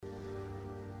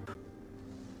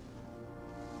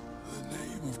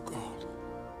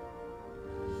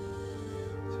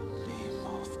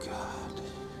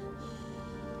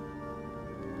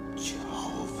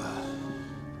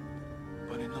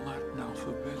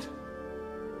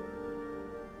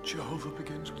Jehovah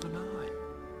begins with an I.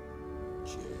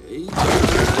 J.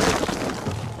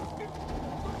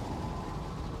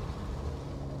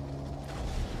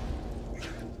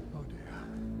 Oh dear.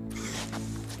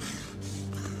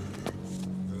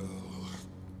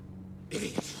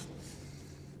 E.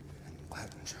 In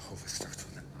Latin, Jehovah starts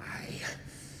with an I.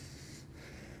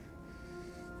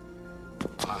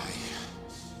 I.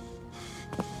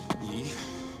 E.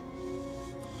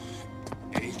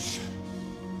 H.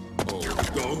 O.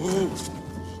 Go.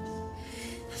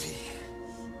 V.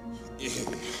 E.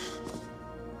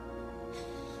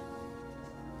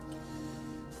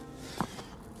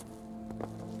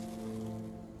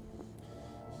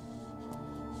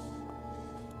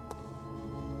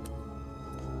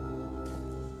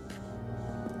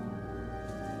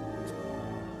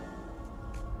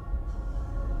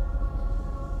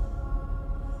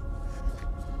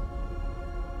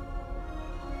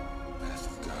 Path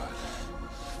of God.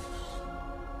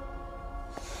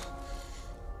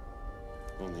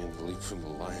 Only in the leap from the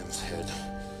lion's head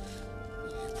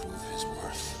will he prove his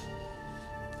worth.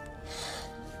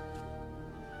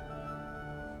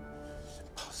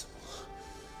 Impossible.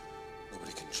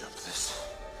 Nobody can jump this.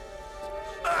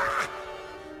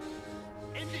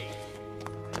 Indy!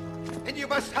 Indy, you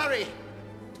must hurry!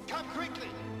 Come quickly!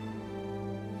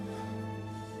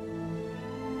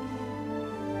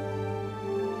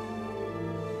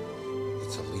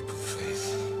 It's a leap of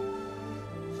faith.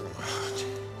 From my heart.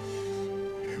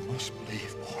 You must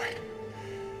believe, boy.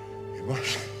 You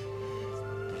must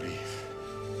believe.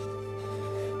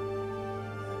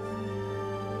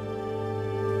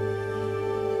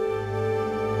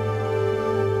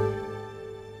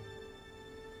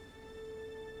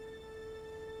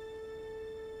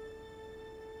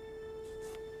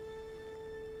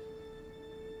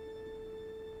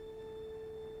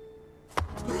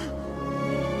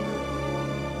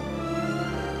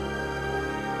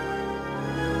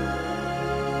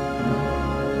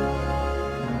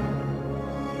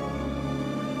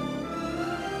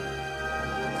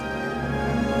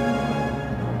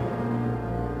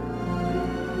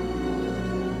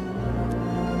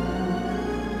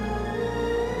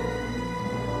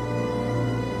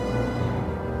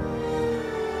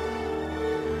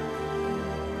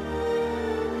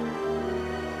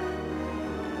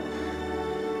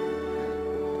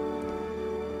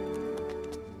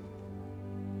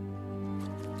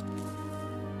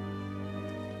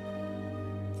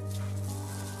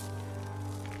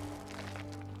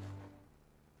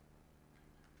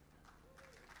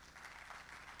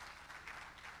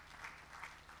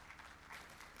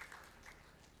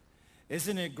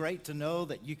 Isn't it great to know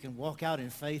that you can walk out in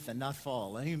faith and not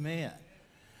fall? Amen.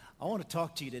 I want to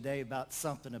talk to you today about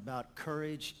something about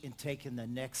courage in taking the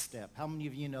next step. How many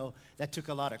of you know that took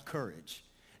a lot of courage?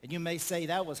 And you may say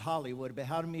that was Hollywood, but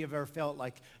how many of you ever felt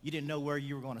like you didn't know where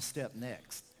you were going to step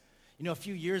next? You know, a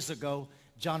few years ago,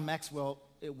 John Maxwell,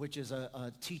 which is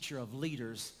a teacher of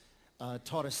leaders,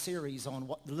 taught a series on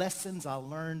what lessons I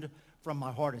learned from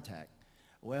my heart attack.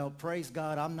 Well, praise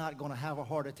God, I'm not going to have a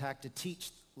heart attack to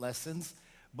teach lessons,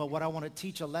 but what I want to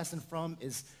teach a lesson from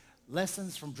is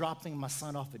lessons from dropping my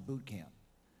son off at boot camp.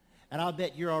 And I'll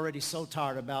bet you're already so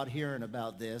tired about hearing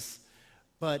about this,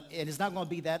 but it's not going to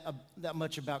be that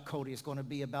much about Cody. It's going to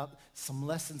be about some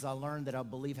lessons I learned that I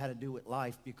believe had to do with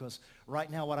life, because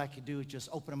right now what I can do is just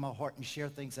open my heart and share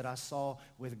things that I saw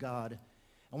with God.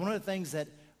 And one of the things that,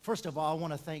 first of all, I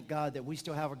want to thank God that we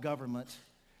still have a government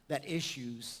that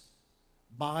issues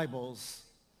Bibles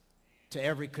to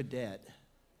every cadet.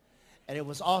 And it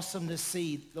was awesome to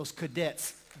see those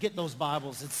cadets get those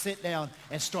Bibles and sit down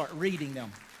and start reading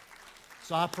them.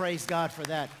 So I praise God for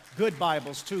that. Good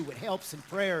Bibles, too, with helps and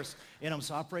prayers in them.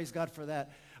 So I praise God for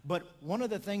that. But one of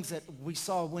the things that we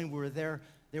saw when we were there,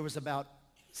 there was about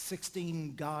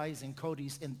 16 guys in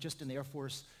Cody's, just in the Air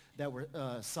Force, that were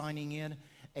signing in.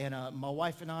 And my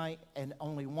wife and I, and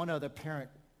only one other parent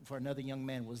for another young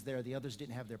man was there. The others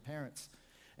didn't have their parents.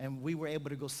 And we were able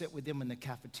to go sit with them in the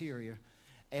cafeteria.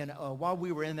 And while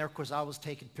we were in there, of course, I was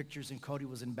taking pictures and Cody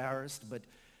was embarrassed. But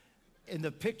in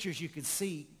the pictures, you could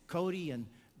see Cody and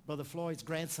Brother Floyd's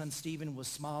grandson, Stephen, was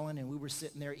smiling, and we were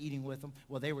sitting there eating with them.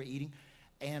 Well, they were eating.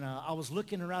 And I was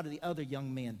looking around at the other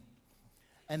young men.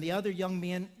 And the other young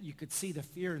men, you could see the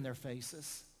fear in their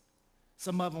faces.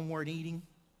 Some of them weren't eating.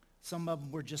 Some of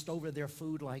them were just over their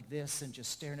food like this and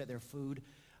just staring at their food.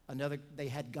 They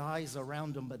had guys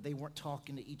around them, but they weren't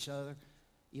talking to each other.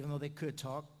 Even though they could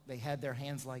talk, they had their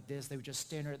hands like this. They were just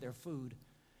staring at their food.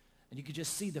 And you could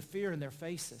just see the fear in their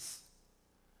faces.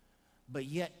 But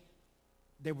yet,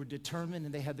 they were determined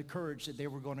and they had the courage that they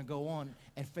were going to go on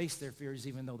and face their fears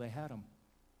even though they had them.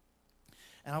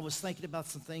 And I was thinking about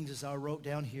some things as I wrote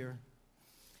down here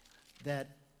that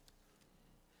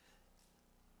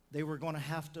they were going to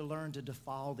have to learn to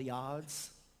defy the odds,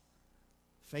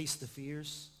 face the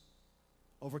fears,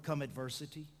 overcome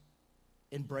adversity,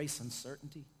 embrace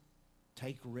uncertainty,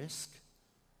 take risk,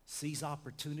 seize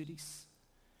opportunities,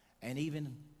 and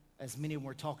even, as many of them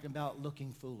were talking about,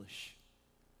 looking foolish.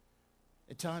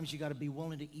 At times you got to be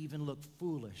willing to even look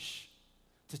foolish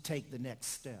to take the next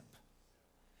step.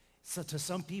 So to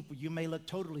some people, you may look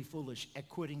totally foolish at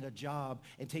quitting a job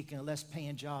and taking a less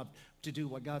paying job to do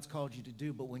what God's called you to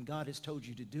do. But when God has told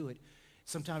you to do it,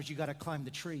 sometimes you got to climb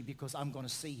the tree because I'm going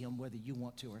to see him whether you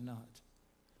want to or not.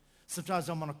 Sometimes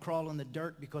I'm going to crawl in the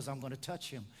dirt because I'm going to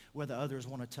touch him whether others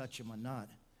want to touch him or not.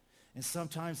 And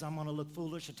sometimes I'm going to look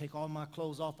foolish and take all my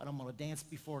clothes off and I'm going to dance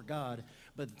before God.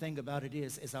 But the thing about it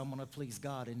is I'm going to please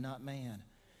God and not man.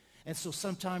 And so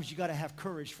sometimes you got to have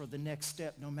courage for the next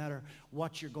step, no matter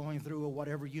what you're going through or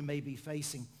whatever you may be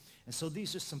facing. And so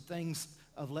these are some things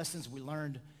of lessons we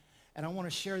learned. And I want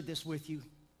to share this with you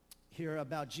here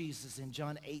about Jesus in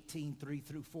John 18,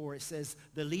 3-4. It says,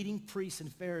 the leading priests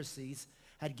and Pharisees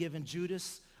had given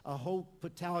Judas a whole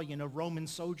battalion of Roman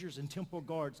soldiers and temple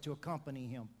guards to accompany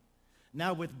him.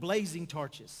 Now with blazing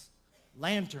torches,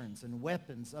 lanterns, and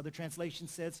weapons, other translation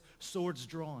says swords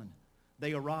drawn,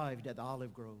 they arrived at the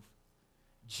olive grove.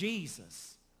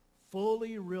 Jesus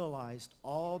fully realized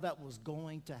all that was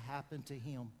going to happen to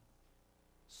him,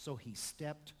 so he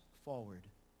stepped forward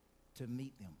to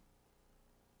meet them.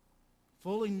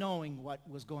 Fully knowing what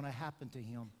was going to happen to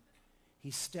him,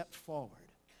 he stepped forward,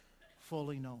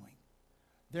 fully knowing.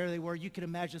 There they were. You can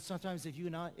imagine sometimes if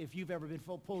you've ever been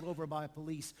pulled over by a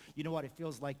police, you know what it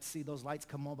feels like to see those lights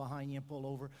come on behind you and pull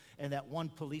over, and that one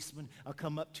policeman will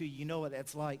come up to you. You know what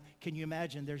that's like. Can you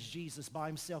imagine? There's Jesus by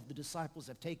himself. The disciples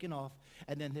have taken off,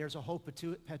 and then there's a whole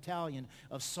battalion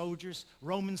of soldiers,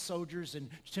 Roman soldiers and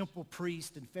temple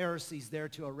priests and Pharisees there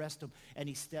to arrest him, and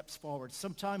he steps forward.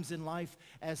 Sometimes in life,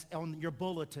 as on your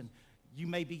bulletin, you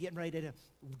may be getting ready to,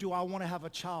 do I want to have a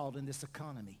child in this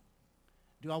economy?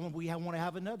 Do I want to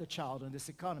have another child in this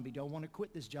economy? Do I want to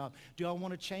quit this job? Do I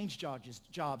want to change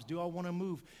jobs? Do I want to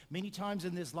move? Many times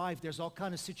in this life, there's all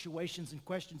kinds of situations and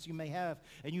questions you may have,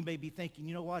 and you may be thinking,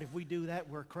 you know what, if we do that,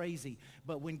 we're crazy.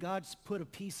 But when God's put a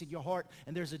peace in your heart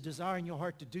and there's a desire in your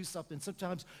heart to do something,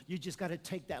 sometimes you just got to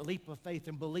take that leap of faith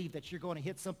and believe that you're going to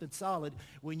hit something solid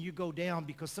when you go down,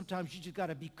 because sometimes you just got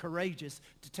to be courageous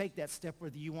to take that step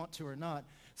whether you want to or not.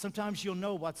 Sometimes you'll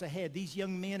know what's ahead. These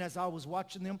young men, as I was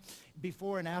watching them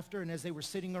before and after, and as they were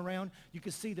sitting around, you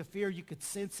could see the fear. You could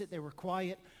sense it. They were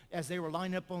quiet. As they were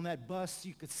lined up on that bus,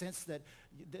 you could sense that,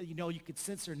 you could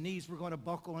sense their knees were going to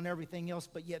buckle and everything else,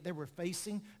 but yet they were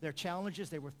facing their challenges.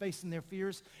 They were facing their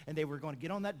fears, and they were going to get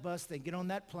on that bus, they'd get on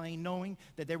that plane, knowing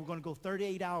that they were going to go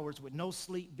 38 hours with no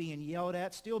sleep, being yelled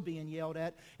at, still being yelled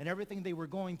at, and everything they were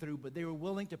going through, but they were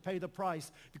willing to pay the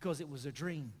price because it was a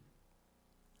dream.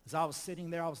 As I was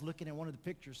sitting there, I was looking at one of the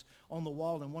pictures on the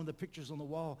wall, and one of the pictures on the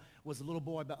wall was a little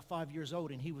boy about 5 years old,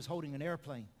 and he was holding an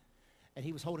airplane. And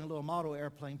he was holding a little model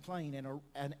airplane plane,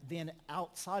 and then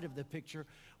outside of the picture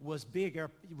was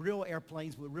real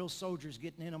airplanes with real soldiers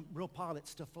getting in them, real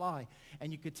pilots to fly.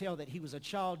 And you could tell that he was a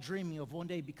child dreaming of one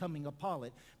day becoming a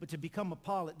pilot. But to become a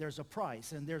pilot, there's a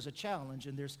price, and there's a challenge,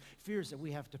 and there's fears that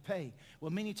we have to pay.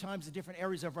 Well, many times in different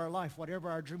areas of our life,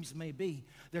 whatever our dreams may be,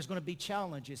 there's going to be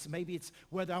challenges. Maybe it's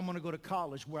whether I'm going to go to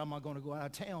college, where am I going to go out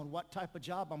of town, what type of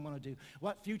job I'm going to do,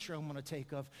 what future I'm going to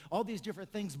take of. All these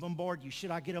different things bombard you.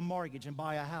 Should I get a mortgage and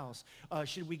buy a house?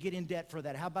 Should we get in debt for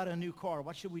that? How about a new car?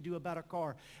 What should we do about a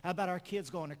car? How about our kids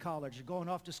going to college or going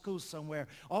off to school somewhere?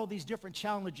 All these different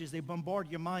challenges, they bombard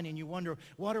your mind, and you wonder,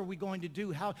 what are we going to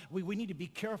do? How we need to be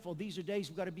careful. These are days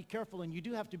we've got to be careful, and you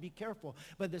do have to be careful.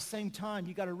 But at the same time,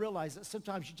 you got to realize that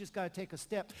sometimes you just got to take a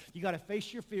step. You got to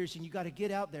face your fears, and you got to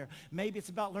get out there. Maybe it's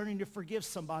about learning to forgive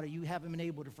somebody you haven't been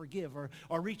able to forgive, or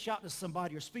reach out to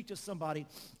somebody or speak to somebody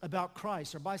about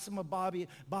Christ, or buy somebody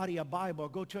a Bible, or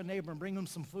go to a neighbor and bring them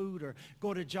some food, or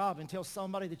go to a job and tell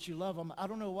somebody that you love them. I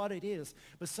don't know what it is,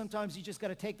 but sometimes you just got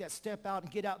to take that step out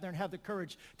and get out there and have the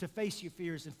courage to face your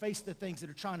fears and face the things that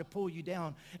are trying to pull you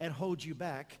down and hold you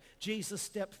back. Jesus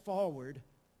stepped forward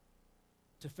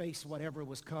to face whatever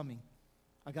was coming.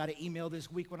 I got an email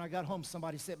this week when I got home.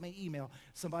 Somebody sent me an email,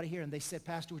 somebody here, and they said,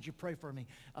 Pastor, would you pray for me?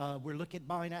 We're looking at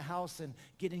buying a house and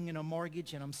getting in a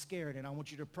mortgage, and I'm scared, and I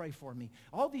want you to pray for me.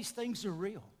 All these things are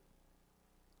real.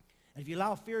 And if you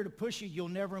allow fear to push you, you'll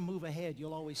never move ahead.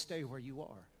 You'll always stay where you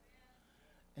are.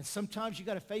 And sometimes you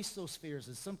got to face those fears,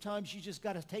 and sometimes you just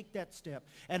got to take that step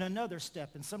and another step,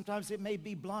 and sometimes it may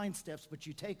be blind steps, but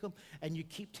you take them and you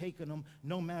keep taking them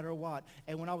no matter what.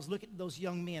 And when I was looking at those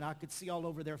young men, I could see all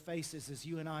over their faces, as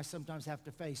you and I sometimes have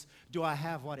to face, do I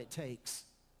have what it takes?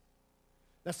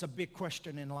 That's a big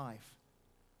question in life.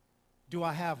 Do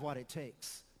I have what it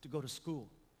takes to go to school,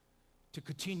 to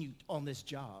continue on this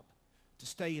job, to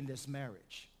stay in this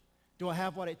marriage? Do I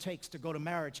have what it takes to go to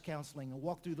marriage counseling and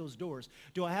walk through those doors?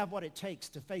 Do I have what it takes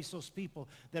to face those people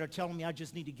that are telling me I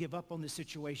just need to give up on this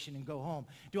situation and go home?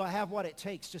 Do I have what it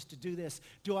takes just to do this?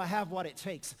 Do I have what it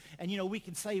takes? And we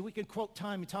can quote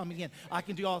time and time again, I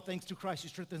can do all things through Christ who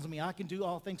strengthens me. I can do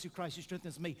all things through Christ who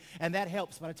strengthens me. And that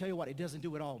helps, but I tell you what, it doesn't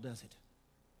do it all, does it?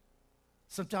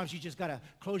 Sometimes you just got to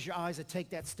close your eyes and take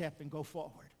that step and go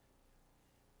forward.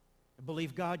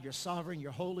 Believe God, you're sovereign,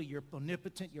 you're holy, you're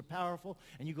omnipotent, you're powerful,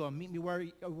 and you're going to meet me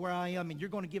where I am, and you're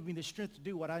going to give me the strength to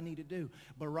do what I need to do.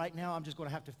 But right now, I'm just going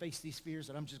to have to face these fears,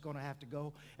 and I'm just going to have to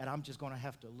go, and I'm just going to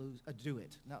have to do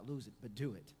it. Not lose it, but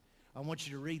do it. I want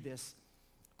you to read this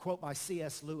quote by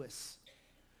C.S. Lewis.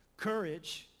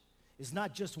 Courage is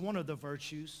not just one of the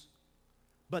virtues,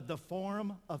 but the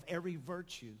form of every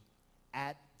virtue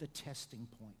at the testing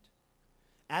point.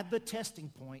 At the testing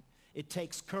point, it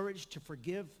takes courage to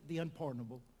forgive the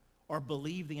unpardonable, or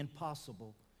believe the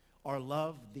impossible, or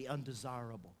love the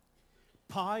undesirable.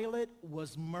 Pilate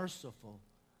was merciful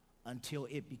until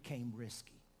it became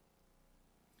risky.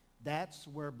 That's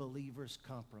where believers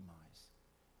compromise,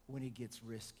 when it gets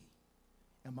risky.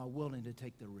 Am I willing to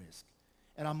take the risk?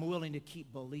 And I'm willing to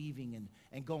keep believing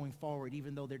and going forward,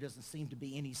 even though there doesn't seem to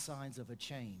be any signs of a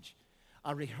change.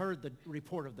 I heard the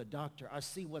report of the doctor. I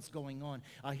see what's going on.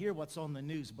 I hear what's on the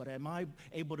news, but am I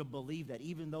able to believe that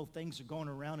even though things are going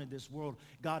around in this world,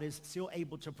 God is still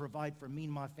able to provide for me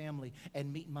and my family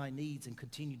and meet my needs and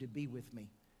continue to be with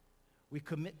me? We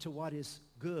commit to what is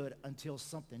good until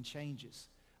something changes.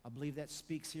 I believe that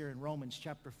speaks here in Romans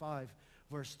chapter 5,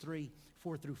 verse 3,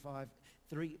 4 through 5,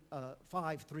 3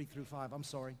 through 5, I'm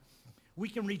sorry. We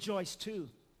can rejoice too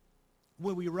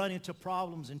when we run into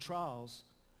problems and trials,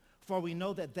 for we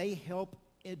know that they help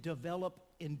it develop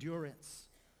endurance.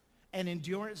 And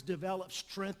endurance develops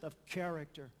strength of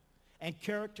character. And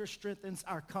character strengthens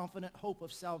our confident hope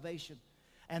of salvation.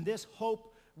 And this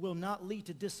hope will not lead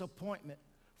to disappointment,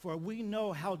 for we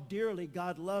know how dearly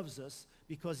God loves us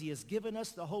because he has given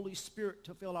us the Holy Spirit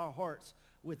to fill our hearts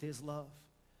with his love.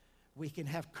 We can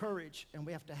have courage, and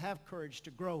we have to have courage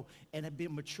to grow and be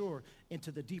mature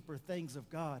into the deeper things of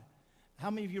God. How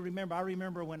many of you remember? I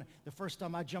remember when the first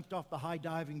time I jumped off the high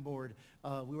diving board,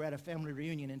 we were at a family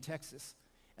reunion in Texas.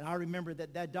 And I remember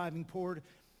that diving board,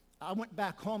 I went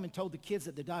back home and told the kids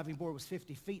that the diving board was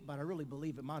 50 feet, but I really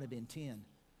believe it might have been 10.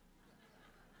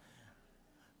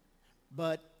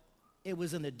 But it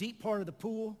was in the deep part of the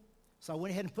pool, so I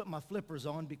went ahead and put my flippers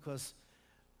on because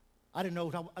I didn't know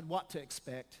what to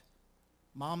expect.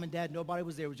 Mom and Dad, nobody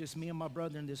was there. It was just me and my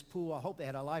brother in this pool. I hope they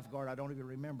had a lifeguard. I don't even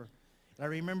remember. And I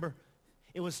remember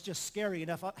it was just scary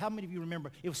enough. How many of you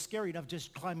remember it was scary enough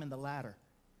just climbing the ladder?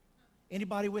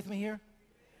 Anybody with me here?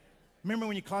 Remember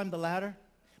when you climbed the ladder?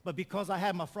 But because I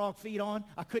had my frog feet on,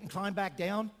 I couldn't climb back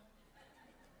down.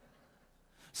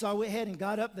 So I went ahead and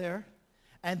got up there.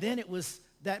 And then it was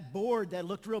that board that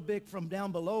looked real big from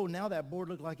down below. Now that board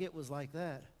looked like it was like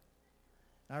that.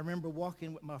 I remember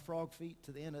walking with my frog feet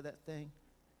to the end of that thing.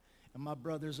 And my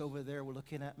brothers over there were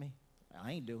looking at me.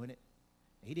 I ain't doing it.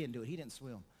 He didn't do it. He didn't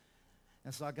swim.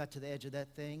 And so I got to the edge of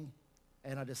that thing,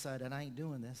 and I decided I ain't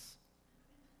doing this.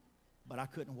 But I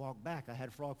couldn't walk back. I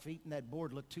had frog feet, and that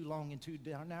board looked too long and too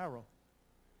narrow.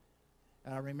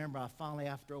 And I remember I finally,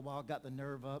 after a while, got the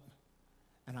nerve up,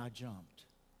 and I jumped.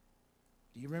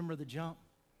 Do you remember the jump?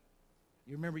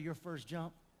 You remember your first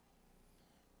jump?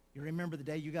 You remember the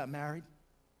day you got married?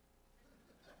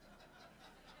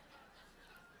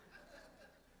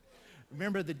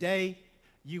 Remember the day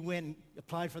you went and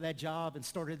applied for that job and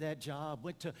started that job?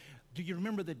 Do you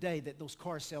remember the day that those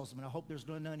car salesmen, I hope there's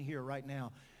none here right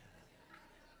now.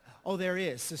 Oh, there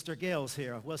is. Sister Gail's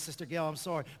here. Well, Sister Gail, I'm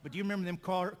sorry. But do you remember them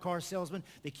car salesmen?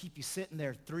 They keep you sitting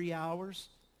there 3 hours,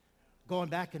 going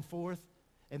back and forth,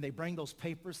 and they bring those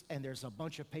papers, and there's a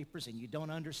bunch of papers, and you don't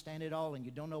understand it all, and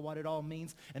you don't know what it all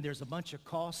means, and there's a bunch of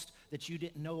costs that you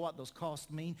didn't know what those costs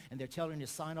mean, and they're telling you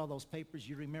to sign all those papers.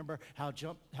 You remember how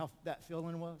that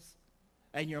feeling was?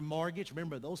 And your mortgage,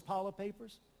 remember those pile of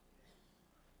papers?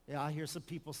 Yeah, I hear some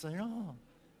people saying, oh.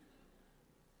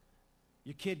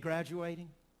 Your kid graduating,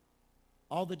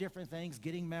 all the different things,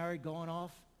 getting married, going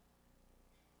off.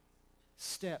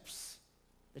 Steps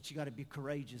that you got to be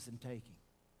courageous in taking.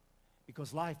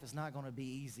 because life is not going to be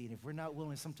easy. And if we're not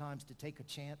willing sometimes to take a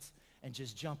chance and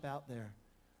just jump out there,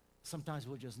 sometimes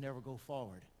we'll just never go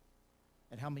forward.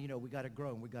 And how many know we got to grow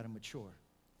and we got to mature?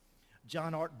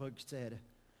 John Ortberg said,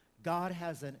 God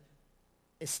has an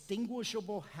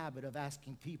extinguishable habit of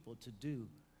asking people to do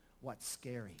what's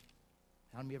scary.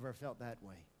 How many of you ever felt that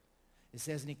way? It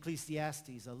says in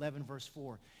Ecclesiastes 11 verse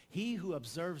 4, he who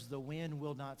observes the wind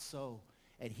will not sow,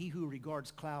 and he who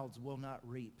regards clouds will not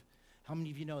reap. How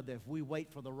many of you know that if we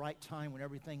wait for the right time when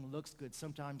everything looks good,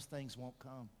 sometimes things won't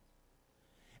come?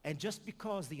 And just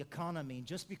because the economy, and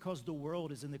just because the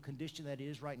world is in the condition that it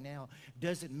is right now,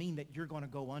 doesn't mean that you're going to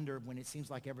go under when it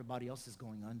seems like everybody else is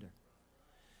going under.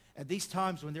 At these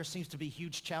times when there seems to be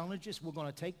huge challenges, we're going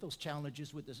to take those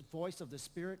challenges with the voice of the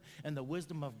Spirit and the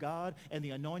wisdom of God and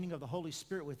the anointing of the Holy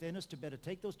Spirit within us to better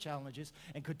take those challenges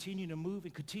and continue to move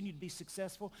and continue to be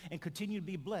successful and continue to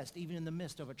be blessed even in the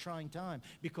midst of a trying time,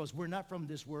 because we're not from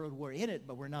this world. We're in it,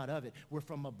 but we're not of it. We're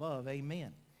from above.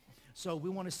 Amen. So we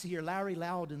want to see here, Larry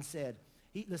Loudon said,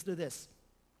 listen to this.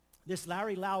 This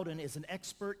Larry Loudon is an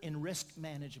expert in risk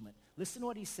management. Listen to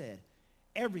what he said.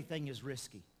 Everything is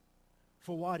risky.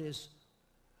 For what it's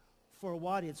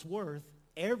worth,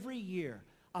 every year,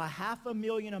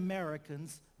 500,000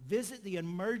 Americans visit the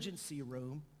emergency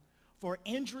room for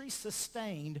injuries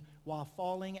sustained while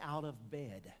falling out of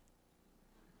bed.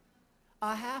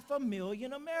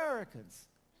 500,000 Americans.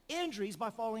 Injuries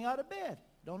by falling out of bed.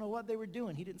 Don't know what they were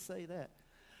doing. He didn't say that.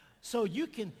 So you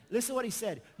can, listen to what he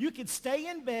said. You can stay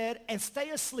in bed and stay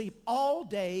asleep all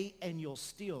day and you'll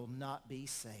still not be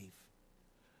safe.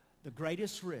 The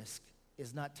greatest risk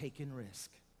is not taking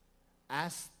risk.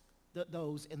 Ask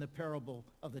those in the parable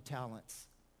of the talents.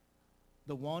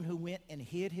 The one who went and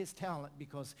hid his talent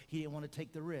because he didn't want to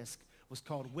take the risk was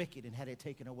called wicked and had it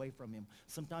taken away from him.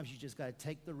 Sometimes you just got to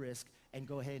take the risk and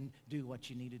go ahead and do what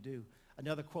you need to do.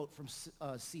 Another quote from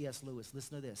C.S. Lewis.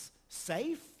 Listen to this.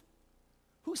 Safe?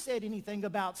 Who said anything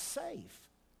about safe?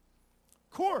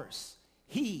 Of course,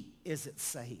 he isn't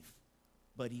safe,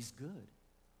 but he's good.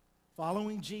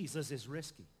 Following Jesus is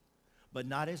risky, but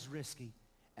not as risky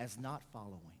as not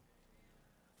following.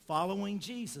 Following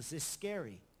Jesus is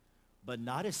scary, but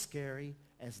not as scary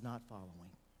as not following.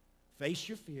 Face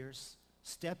your fears,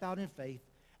 step out in faith,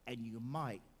 and you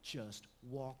might just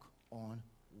walk on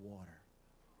water.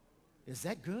 Is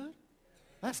that good?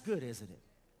 That's good, isn't it?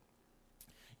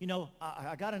 You know,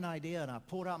 I got an idea, and I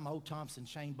pulled out my old Thompson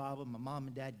Chain Bible my mom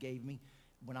and dad gave me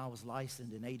when I was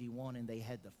licensed in 81, and they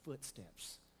had the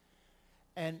footsteps.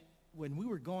 And when we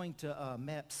were going to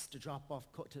MEPS to drop off,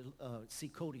 to see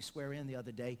Cody swear in the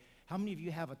other day, how many of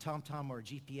you have a TomTom or a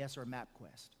GPS or a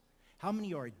MapQuest? How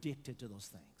many are addicted to those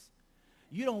things?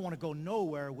 You don't want to go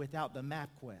nowhere without the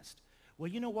MapQuest. Well,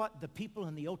 you know what? The people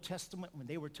in the Old Testament, when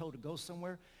they were told to go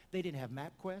somewhere, they didn't have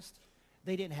MapQuest.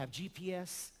 They didn't have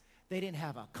GPS. They didn't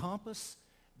have a compass.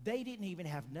 They didn't even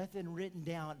have nothing written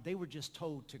down. They were just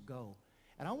told to go.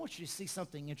 And I want you to see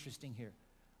something interesting here.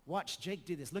 Watch Jake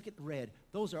do this. Look at the red.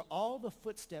 Those are all the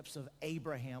footsteps of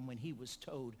Abraham when he was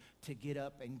told to get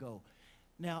up and go.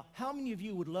 Now, how many of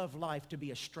you would love life to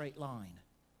be a straight line?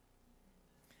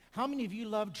 How many of you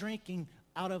love drinking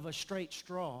out of a straight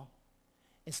straw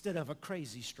instead of a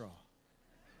crazy straw?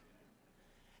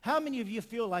 How many of you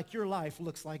feel like your life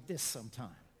looks like this sometime?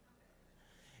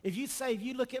 If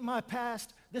you look at my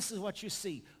past, this is what you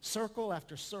see. Circle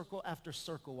after circle after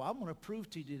circle. Well, I'm going to prove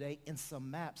to you today in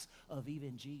some maps of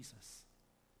even Jesus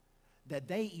that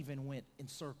they even went in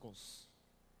circles.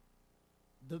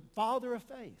 The father of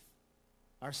faith,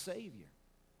 our Savior,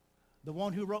 the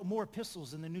one who wrote more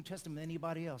epistles in the New Testament than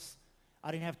anybody else. I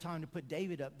didn't have time to put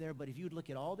David up there, but if you'd look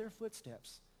at all their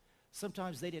footsteps,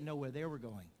 sometimes they didn't know where they were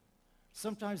going.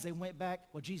 Sometimes they went back.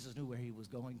 Well, Jesus knew where he was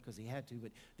going because he had to,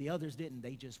 but the others didn't.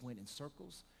 They just went in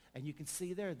circles. And you can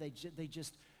see there, they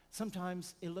just,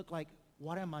 sometimes it looked like,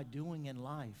 what am I doing in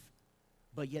life?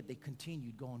 But yet they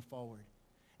continued going forward.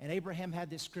 And Abraham had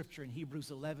this scripture in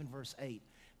Hebrews 11, verse 8.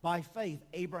 By faith,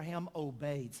 Abraham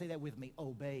obeyed. Say that with me,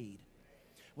 obeyed.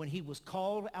 When he was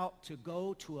called out to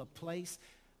go to a place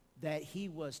that he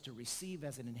was to receive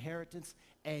as an inheritance,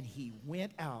 and he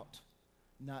went out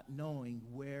not knowing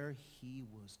where he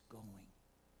was going.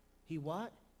 He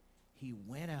what? He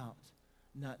went out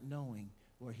not knowing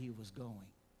where he was going.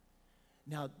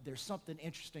 Now, there's something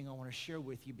interesting I want to share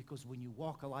with you, because when you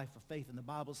walk a life of faith, and the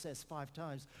Bible says 5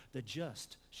 times, the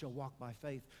just shall walk by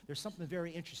faith. There's something very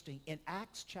interesting. In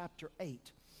Acts chapter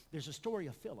 8, there's a story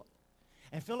of Philip.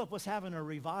 And Philip was having a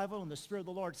revival, and the Spirit of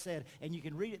the Lord said, and you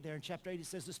can read it there in chapter 8, it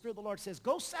says, the Spirit of the Lord says,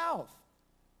 go south.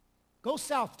 Go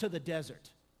south to the desert.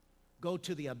 Go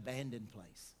to the abandoned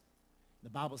place. The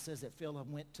Bible says that Philip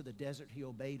went to the desert. He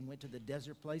obeyed and went to the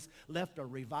desert place, left a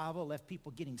revival, left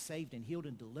people getting saved and healed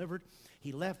and delivered.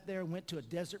 He left there and went to a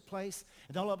desert place.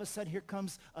 And all of a sudden, here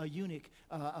comes a eunuch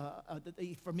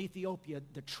from Ethiopia,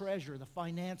 the treasurer, the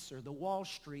financier, the Wall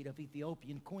Street of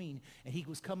Ethiopian queen. And he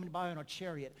was coming by on a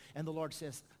chariot. And the Lord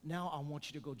says, now I want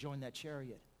you to go join that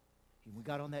chariot. We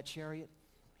got on that chariot.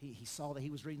 He saw that he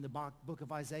was reading the book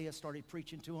of Isaiah, started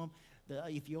preaching to him. The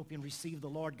Ethiopian received the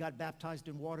Lord, got baptized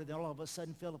in water. Then all of a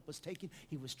sudden, Philip was taken.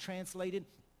 He was translated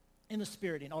in the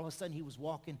Spirit, and all of a sudden, he was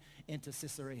walking into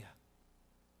Caesarea.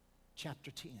 Chapter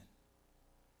 10.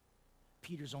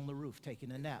 Peter's on the roof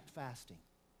taking a nap, fasting.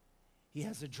 He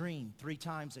has a dream. 3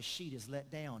 times a sheet is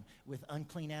let down with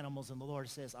unclean animals, and the Lord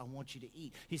says, I want you to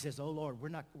eat. He says, oh, Lord,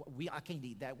 I can't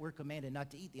eat that. We're commanded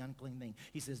not to eat the unclean thing.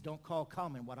 He says, don't call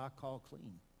common what I call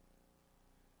clean.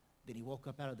 Then he woke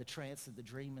up out of the trance of the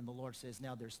dream, and the Lord says,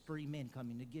 now there's 3 men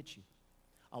coming to get you.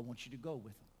 I want you to go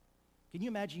with them. Can you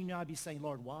imagine I'd be saying,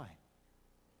 Lord, why?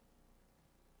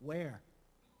 Where?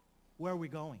 Where are we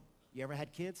going? You ever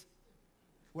had kids?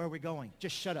 Where are we going?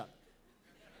 Just shut up.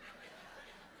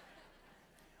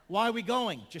 Why are we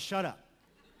going? Just shut up.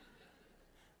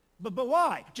 But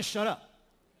why? Just shut up.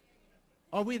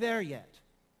 Are we there yet?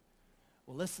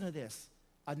 Well, listen to this.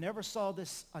 I never saw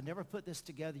this. I never put this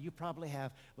together. You probably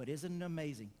have. But isn't it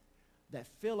amazing that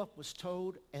Philip was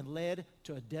told and led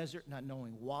to a desert not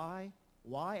knowing why?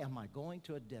 Why am I going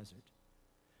to a desert?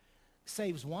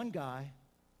 Saves one guy,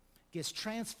 gets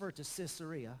transferred to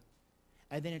Caesarea,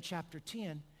 and then in chapter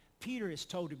 10, Peter is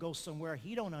told to go somewhere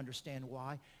he don't understand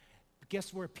why. But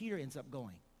guess where Peter ends up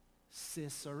going?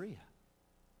 Caesarea.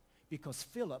 Because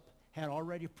Philip had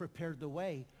already prepared the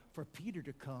way for Peter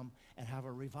to come and have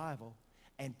a revival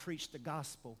and preach the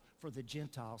gospel for the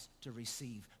Gentiles to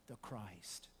receive the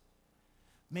Christ.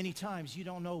 Many times you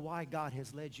don't know why God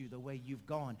has led you the way you've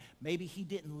gone. Maybe he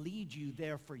didn't lead you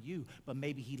there for you, but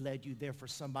maybe he led you there for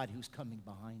somebody who's coming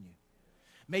behind you.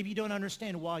 Maybe you don't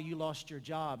understand why you lost your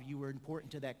job. You were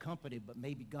important to that company, but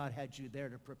maybe God had you there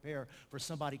to prepare for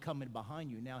somebody coming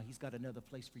behind you. Now he's got another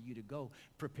place for you to go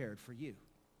prepared for you.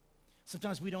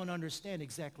 Sometimes we don't understand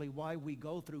exactly why we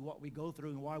go through what we go through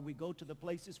and why we go to the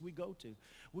places we go to.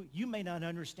 You may not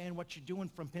understand what you're doing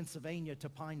from Pennsylvania to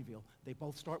Pineville. They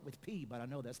both start with P, but I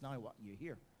know that's not what you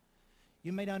hear.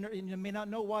 You may not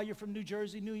know why you're from New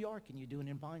Jersey, New York, and you're doing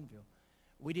in Pineville.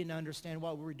 We didn't understand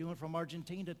what we were doing from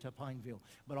Argentina to Pineville.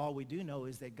 But all we do know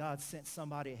is that God sent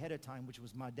somebody ahead of time, which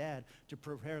was my dad, to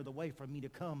prepare the way for me to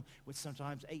come with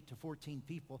sometimes 8 to 14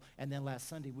 people. And then last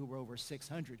Sunday, we were over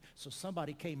 600. So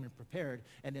somebody came and prepared,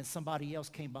 and then somebody else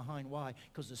came behind. Why?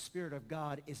 Because the Spirit of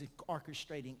God is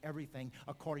orchestrating everything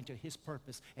according to his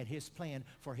purpose and his plan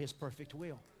for his perfect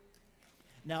will.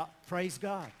 Now, praise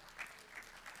God.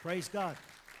 Praise God.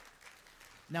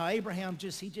 Now, Abraham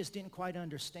just didn't quite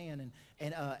understand.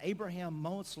 And Abraham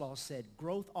Moenslaw said,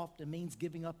 growth often means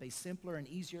giving up a simpler and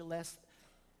easier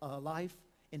life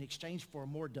in exchange for a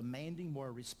more demanding,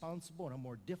 more responsible, and a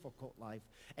more difficult life.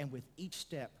 And with each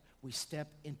step, we step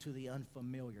into the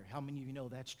unfamiliar. How many of you know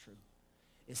that's true?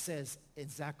 It says in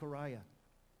Zechariah,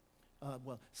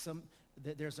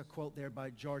 there's a quote there by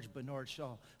George Bernard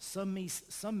Shaw. Some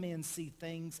men see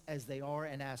things as they are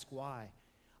and ask why.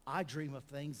 I dream of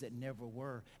things that never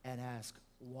were and ask,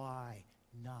 why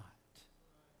not?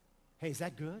 Hey, is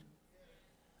that good?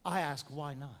 I ask,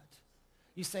 why not?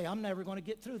 You say, I'm never going to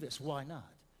get through this. Why not?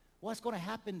 What's going to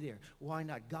happen there? Why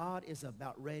not? God is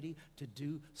about ready to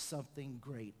do something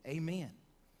great. Amen.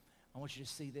 I want you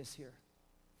to see this here.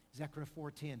 Zechariah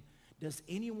 4:10. Does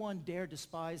anyone dare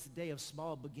despise the day of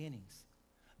small beginnings?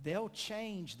 They'll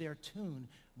change their tune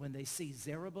when they see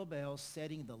Zerubbabel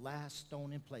setting the last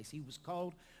stone in place. He was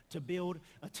called to build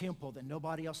a temple that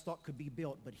nobody else thought could be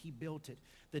built, but he built it.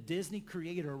 The Disney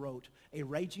creator wrote, a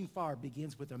raging fire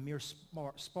begins with a mere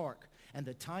spark, and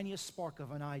the tiniest spark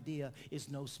of an idea is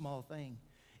no small thing.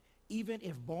 Even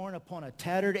if born upon a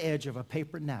tattered edge of a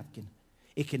paper napkin,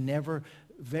 it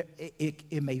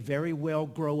may very well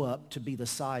grow up to be the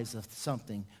size of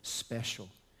something special.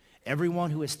 Everyone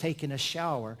who has taken a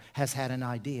shower has had an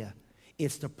idea.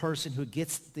 It's the person who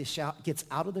gets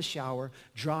out of the shower,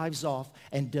 drives off,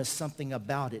 and does something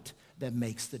about it that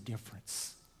makes the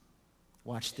difference.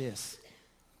 Watch this.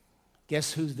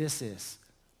 Guess who this is?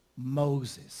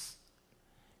 Moses.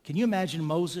 Can you imagine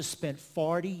Moses spent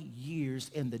 40 years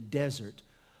in the desert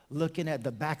looking at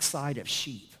the backside of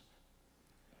sheep?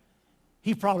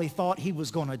 He probably thought he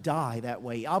was going to die that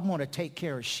way. I'm going to take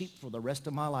care of sheep for the rest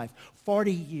of my life.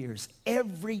 40 years,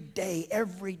 every day,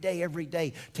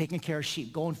 taking care of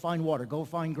sheep. Go and find water. Go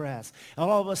find grass. And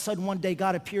all of a sudden, one day,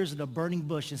 God appears in a burning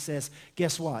bush and says,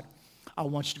 guess what? I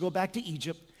want you to go back to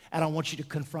Egypt, and I want you to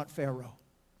confront Pharaoh.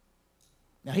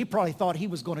 Now, he probably thought he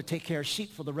was going to take care of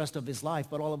sheep for the rest of his life,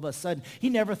 but all of a sudden, he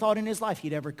never thought in his life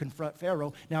he'd ever confront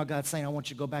Pharaoh. Now God's saying, I want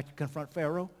you to go back to confront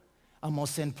Pharaoh. I'm going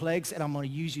to send plagues, and I'm going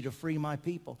to use you to free my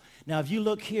people. Now, if you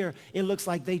look here, it looks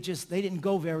like they didn't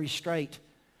go very straight.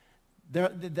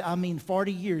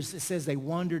 40 years, it says they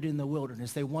wandered in the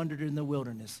wilderness. They wandered in the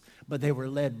wilderness, but they were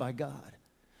led by God.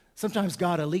 Sometimes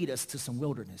God will lead us to some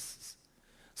wildernesses.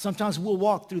 Sometimes we'll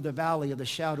walk through the valley of the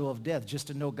shadow of death just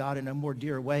to know God in a more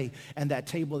dear way, and that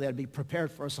table that will be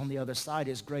prepared for us on the other side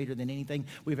is greater than anything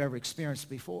we've ever experienced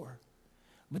before.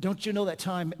 But don't you know that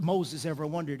time Moses ever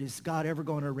wondered, is God ever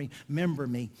going to remember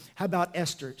me? How about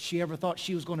Esther? She ever thought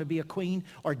she was going to be a queen?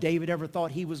 Or David ever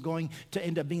thought he was going to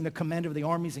end up being the commander of the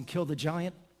armies and kill the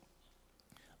giant?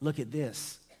 Look at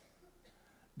this.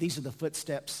 These are the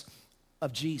footsteps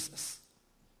of Jesus.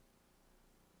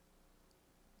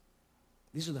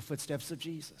 These are the footsteps of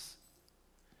Jesus.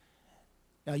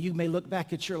 Now, you may look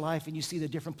back at your life and you see the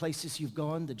different places you've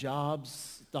gone, the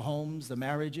jobs, the homes, the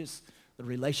marriages, the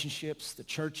relationships, the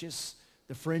churches,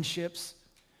 the friendships.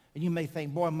 And you may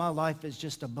think, boy, my life is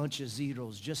just a bunch of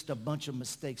zeros, just a bunch of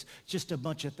mistakes, just a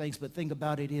bunch of things. But the thing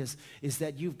about it is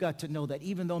that you've got to know that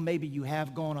even though maybe you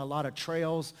have gone a lot of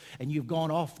trails and you've gone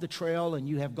off the trail and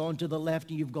you have gone to the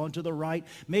left and you've gone to the right,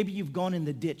 maybe you've gone in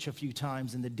the ditch a few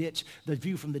times, and the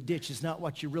view from the ditch is not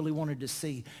what you really wanted to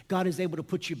see. God is able to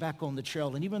put you back on the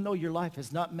trail. And even though your life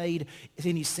has not made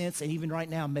any sense, and even right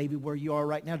now, maybe where you are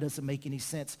right now doesn't make any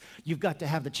sense, you've got to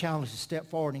have the challenge to step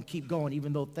forward and keep going,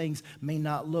 even though things may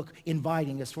not look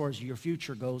inviting as far as your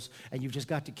future goes, and you've just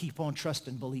got to keep on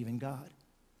trusting and believing God.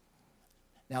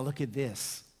 Now look at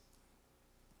this.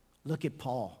 Look at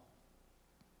Paul.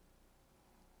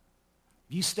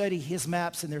 If you study his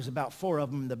maps, and there's about 4 of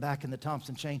them in the back in the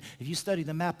Thompson chain, if you study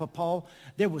the map of Paul,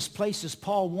 there was places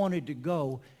Paul wanted to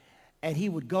go, and he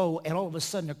would go, and all of a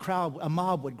sudden a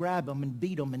mob would grab him and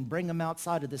beat him and bring him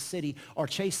outside of the city or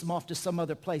chase him off to some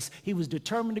other place. He was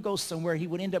determined to go somewhere. He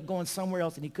would end up going somewhere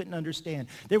else, and he couldn't understand.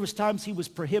 There was times he was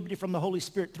prohibited from the Holy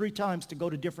Spirit 3 times to go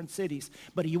to different cities,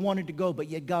 but he wanted to go, but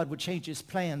yet God would change his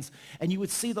plans. And you would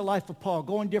see the life of Paul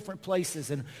going different places.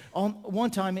 And on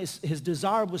one time, his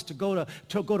desire was to go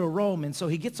to Rome, and so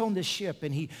he gets on this ship,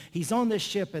 and he's on this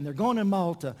ship, and they're going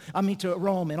to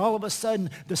Rome, and all of a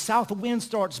sudden, the south wind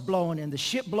starts blowing, and the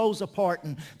ship blows apart,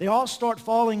 and they all start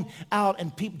falling out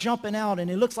and jumping out,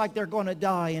 and it looks like they're going to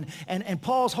die. And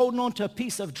Paul's holding on to a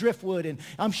piece of driftwood, and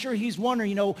I'm sure he's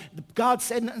wondering, God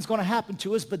said nothing's going to happen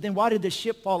to us, but then why did the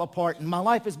ship fall apart? And my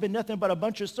life has been nothing but a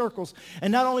bunch of circles. And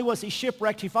not only was he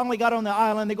shipwrecked, he finally got on the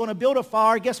island. They're going to build a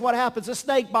fire. Guess what happens? A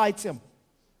snake bites him.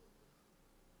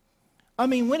 I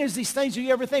mean, when is these things, do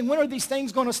you ever think, when are these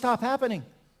things going to stop happening?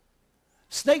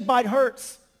 Snake bite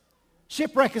hurts.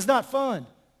 Shipwreck is not fun.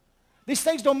 These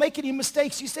things don't make any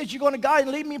mistakes. You said you're going to guide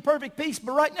and leave me in perfect peace,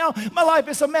 but right now my life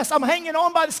is a mess. I'm hanging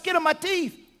on by the skin of my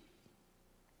teeth.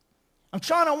 I'm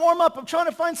trying to warm up. I'm trying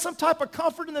to find some type of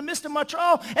comfort in the midst of my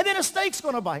trial, and then a snake's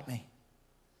going to bite me.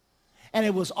 And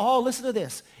it was all, listen to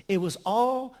this, it was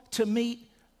all to meet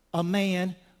a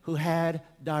man who had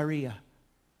diarrhea.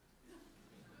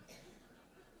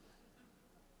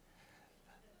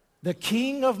 The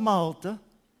king of Malta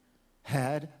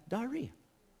had diarrhea.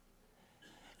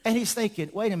 And he's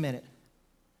thinking, wait a minute.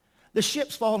 The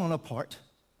ship's falling apart.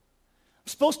 I'm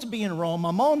supposed to be in Rome.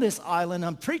 I'm on this island.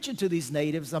 I'm preaching to these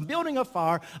natives. I'm building a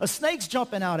fire. A snake's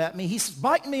jumping out at me. He's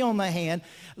biting me on the hand.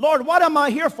 Lord, what am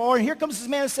I here for? And here comes this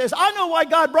man and says, I know why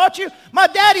God brought you. My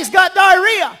daddy's got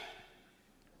diarrhea.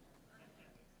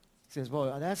 He says,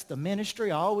 boy, that's the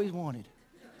ministry I always wanted.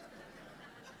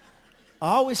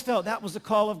 I always felt that was the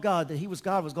call of God, that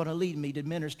God was going to lead me to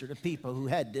minister to people who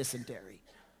had dysentery.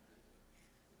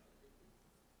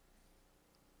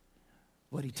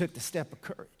 But he took the step of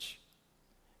courage.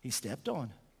 He stepped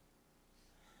on.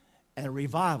 And a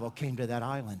revival came to that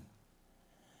island.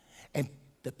 And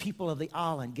the people of the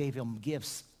island gave him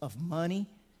gifts of money,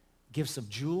 gifts of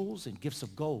jewels, and gifts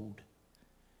of gold.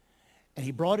 And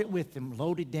he brought it with him,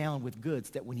 loaded down with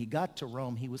goods, that when he got to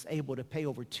Rome, he was able to pay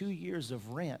over 2 years of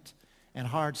rent and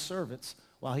hired servants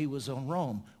while he was on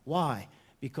Rome. Why?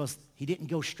 Because he didn't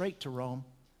go straight to Rome.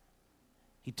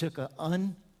 He took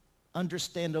an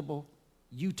ununderstandable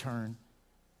U-turn,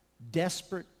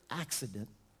 desperate accident,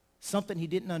 something he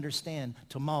didn't understand,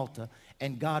 to Malta,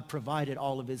 and God provided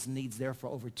all of his needs there for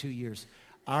over 2 years.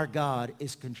 Our God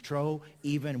is in control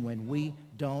even when we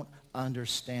don't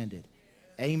understand it.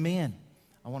 Amen.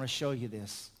 I want to show you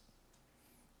this.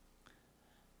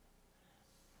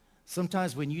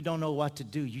 Sometimes when you don't know what to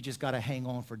do, you just got to hang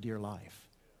on for dear life.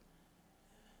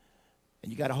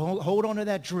 And you got to hold on to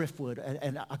that driftwood.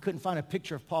 And I couldn't find a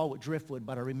picture of Paul with driftwood,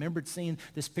 but I remembered seeing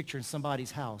this picture in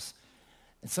somebody's house.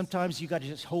 And sometimes you got to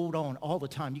just hold on all the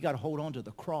time. You got to hold on to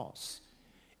the cross,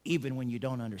 even when you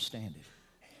don't understand it.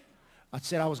 I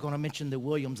said I was going to mention the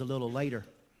Williams a little later.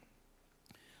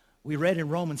 We read in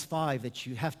Romans 5 that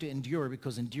you have to endure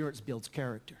because endurance builds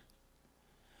character.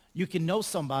 You can know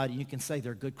somebody, you can say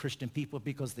they're good Christian people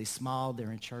because they smile,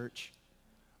 they're in church,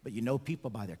 but you know people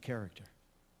by their character.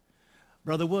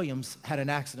 Brother Williams had an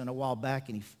accident a while back,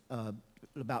 and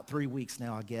about 3 weeks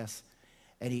now, I guess,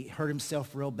 and he hurt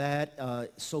himself real bad,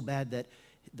 so bad that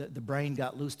the brain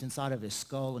got loosed inside of his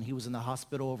skull, and he was in the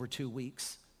hospital over 2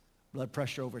 weeks, blood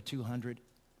pressure over 200.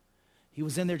 He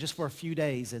was in there just for a few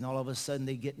days, and all of a sudden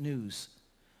they get news.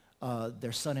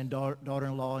 Their son and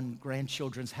daughter-in-law and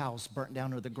grandchildren's house burnt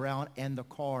down to the ground, and the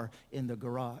car in the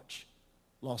garage.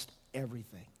 Lost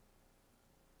everything.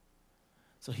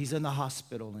 So he's in the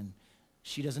hospital, and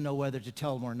she doesn't know whether to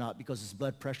tell him or not because his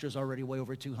blood pressure is already way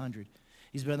over 200.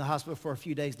 He's been in the hospital for a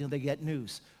few days, then they get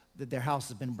news that their house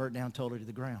has been burnt down totally to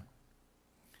the ground.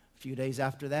 A few days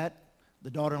after that, the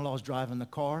daughter-in-law is driving the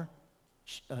car,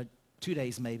 2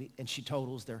 days maybe, and she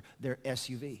totals their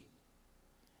SUV.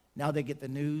 Now they get the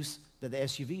news that the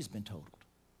SUV's been totaled.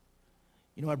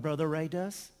 You know what Brother Ray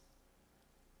does?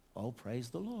 Oh, praise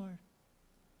the Lord.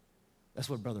 That's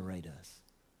what Brother Ray does.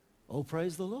 Oh,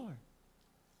 praise the Lord.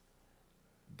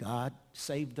 God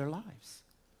saved their lives.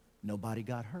 Nobody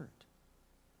got hurt.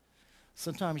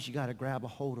 Sometimes you got to grab a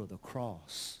hold of the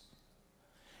cross.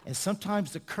 And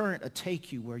sometimes the current will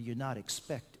take you where you're not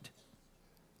expected.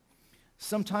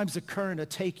 Sometimes the current will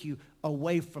take you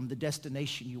away from the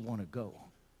destination you want to go.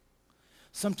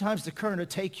 Sometimes the current will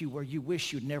take you where you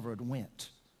wish you never had went.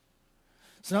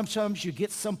 Sometimes you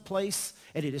get someplace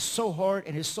and it is so hard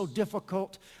and it's so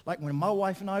difficult. Like when my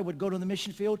wife and I would go to the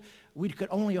mission field, we could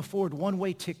only afford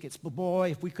one-way tickets. But boy,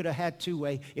 if we could have had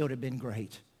two-way, it would have been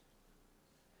great.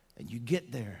 And you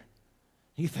get there.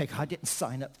 You think, I didn't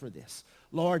sign up for this.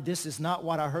 Lord, this is not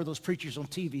what I heard those preachers on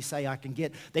TV say I can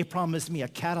get. They promised me a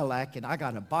Cadillac and I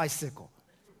got a bicycle.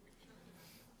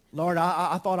 Lord,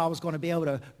 I thought I was going to be able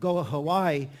to go to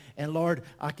Hawaii. And Lord,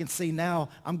 I can see now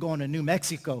I'm going to New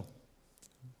Mexico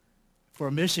for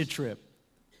a mission trip.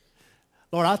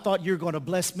 Lord, I thought you were going to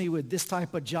bless me with this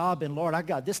type of job, and Lord, I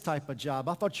got this type of job.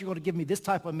 I thought you were going to give me this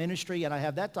type of ministry, and I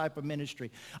have that type of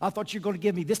ministry. I thought you were going to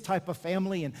give me this type of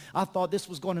family, and I thought this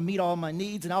was going to meet all my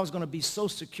needs, and I was going to be so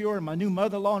secure, and my new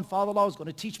mother-in-law and father-in-law was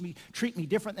going to treat me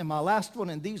different than my last one,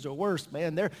 and these are worse,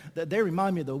 man. They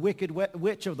remind me of the wicked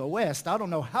witch of the West. I don't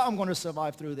know how I'm going to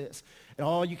survive through this. And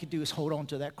all you can do is hold on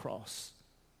to that cross,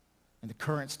 and the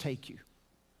currents take you.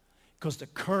 Because the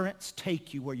currents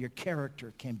take you where your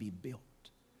character can be built.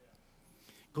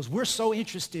 Because we're so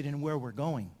interested in where we're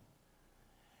going.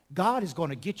 God is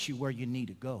going to get you where you need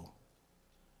to go.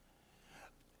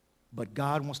 But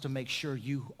God wants to make sure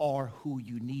you are who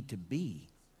you need to be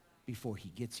before he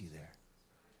gets you there.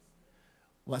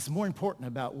 What's more important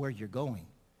about where you're going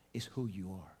is who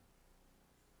you are.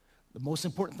 The most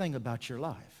important thing about your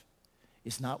life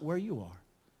is not where you are,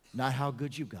 not how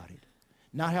good you got it,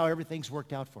 not how everything's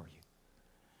worked out for you.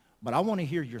 But I want to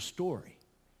hear your story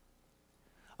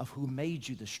of who made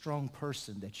you the strong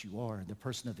person that you are, the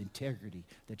person of integrity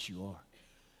that you are.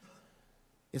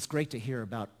 It's great to hear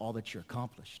about all that you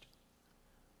accomplished.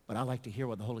 But I like to hear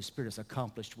what the Holy Spirit has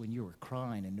accomplished when you were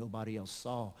crying and nobody else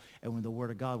saw, and when the Word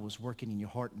of God was working in your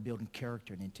heart and building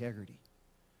character and integrity.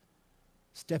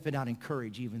 Stepping out in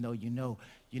courage, even though you know,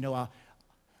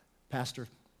 Pastor,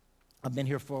 I've been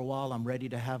here for a while. I'm ready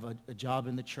to have a job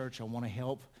in the church. I want to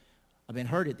help. I've been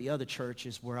hurt at the other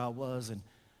churches where I was, and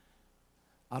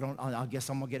I guess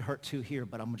I'm going to get hurt too here,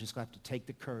 but I'm just going to have to take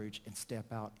the courage and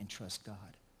step out and trust God.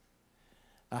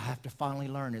 I have to finally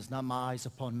learn it's not my eyes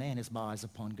upon man, it's my eyes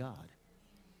upon God.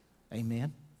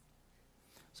 Amen?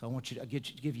 So I want you to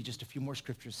give you just a few more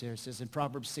scriptures here. It says in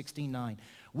Proverbs 16:9,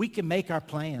 we can make our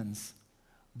plans,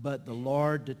 but the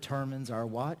Lord determines our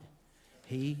what?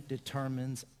 He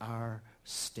determines our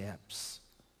steps.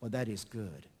 Well, that is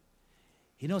good.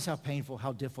 He knows how painful,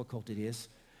 how difficult it is.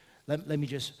 Let me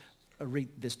just read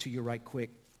this to you right quick.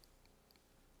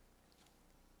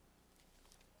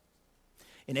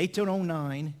 In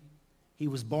 1809, he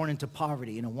was born into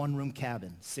poverty in a one-room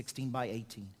cabin, 16 by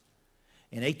 18.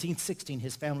 In 1816,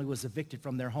 his family was evicted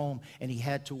from their home, and he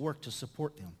had to work to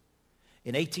support them.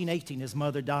 In 1818, his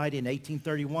mother died. In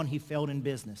 1831, he failed in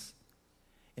business.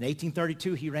 In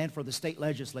 1832, he ran for the state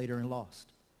legislature and lost.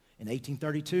 In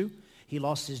 1832, he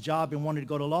lost his job and wanted to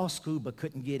go to law school but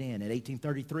couldn't get in. In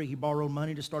 1833, he borrowed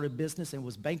money to start a business and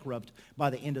was bankrupt by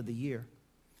the end of the year.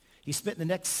 He spent the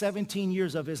next 17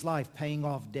 years of his life paying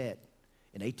off debt.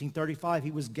 In 1835,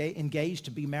 he was engaged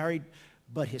to be married,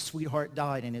 but his sweetheart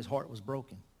died and his heart was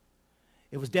broken.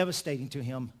 It was devastating to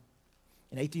him.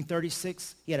 In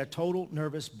 1836, he had a total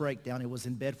nervous breakdown and was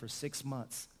in bed for 6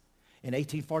 months. In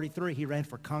 1843, he ran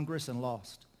for Congress and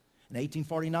lost. In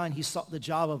 1849, he sought the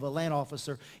job of a land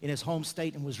officer in his home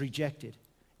state and was rejected.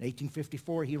 In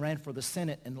 1854, he ran for the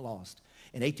Senate and lost.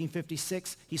 In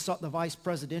 1856, he sought the vice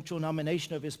presidential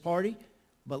nomination of his party,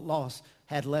 but lost,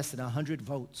 had less than 100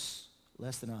 votes.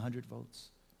 Less than 100 votes.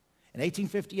 In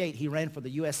 1858, he ran for the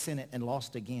U.S. Senate and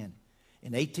lost again.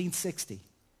 In 1860,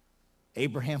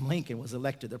 Abraham Lincoln was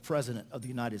elected the President of the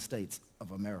United States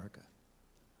of America.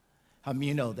 How many of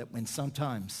you know that when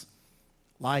sometimes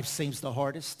life seems the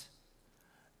hardest,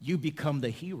 you become the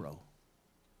hero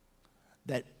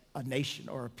that a nation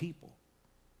or a people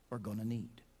are going to need?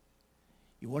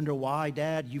 You wonder why,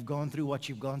 Dad, you've gone through what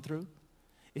you've gone through?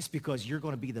 It's because you're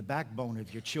going to be the backbone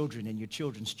of your children and your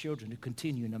children's children to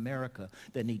continue in America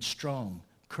that needs strong,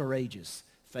 courageous,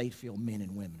 faith-filled men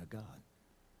and women of God.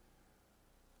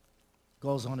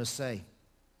 Goes on to say,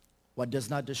 what does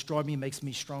not destroy me makes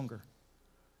me stronger.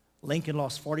 Lincoln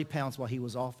lost 40 pounds while he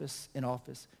was in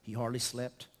office. He hardly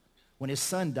slept. When his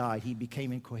son died, he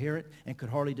became incoherent and could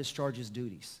hardly discharge his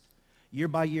duties. Year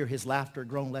by year, his laughter had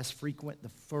grown less frequent. The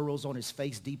furrows on his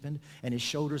face deepened, and his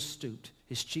shoulders stooped.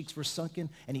 His cheeks were sunken,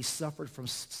 and he suffered from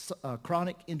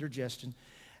chronic indigestion,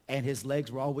 and his legs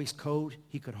were always cold.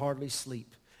 He could hardly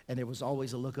sleep, and there was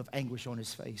always a look of anguish on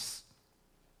his face.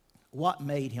 What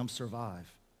made him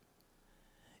survive?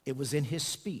 It was in his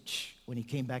speech when he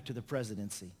came back to the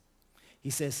presidency. He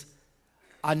says,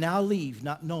 I now leave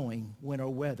not knowing when or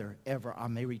whether ever I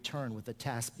may return with a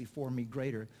task before me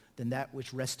greater than that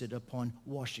which rested upon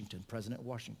Washington, President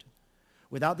Washington.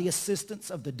 Without the assistance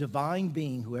of the divine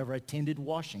being, whoever attended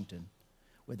Washington,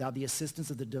 without the assistance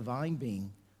of the divine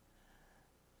being,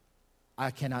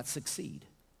 I cannot succeed.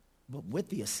 But with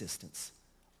the assistance,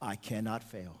 I cannot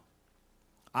fail.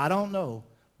 I don't know,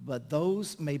 but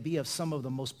those may be of some of the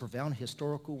most profound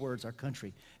historical words our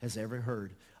country has ever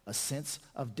heard. A sense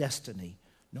of destiny,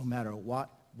 no matter what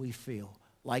we feel.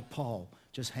 Like Paul,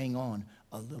 just hang on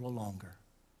a little longer.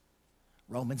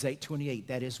 Romans 8:28,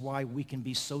 that is why we can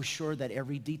be so sure that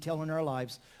every detail in our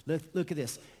lives, look at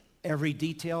this, every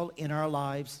detail in our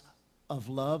lives of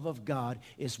love of God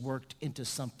is worked into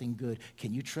something good.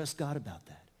 Can you trust God about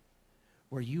that?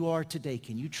 Where you are today,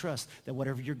 can you trust that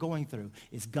whatever you're going through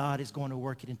is God is going to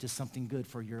work it into something good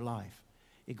for your life?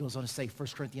 It goes on to say, 1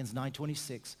 Corinthians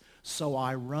 9:26, so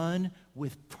I run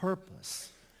with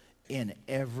purpose in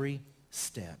every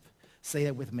step. Say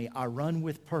that with me. I run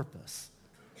with purpose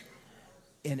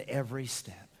in every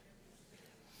step.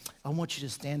 I want you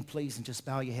to stand, please, and just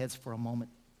bow your heads for a moment.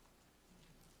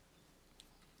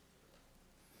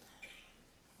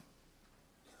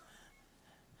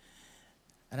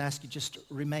 And ask you just to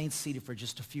remain seated for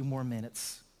just a few more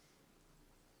minutes.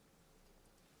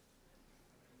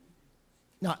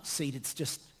 Not seated, it's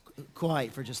just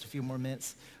quiet for just a few more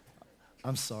minutes.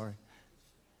 I'm sorry.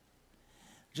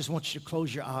 I just want you to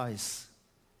close your eyes.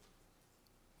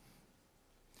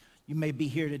 You may be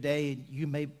here today and you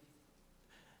may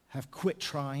have quit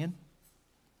trying.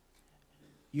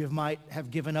 You might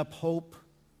have given up hope.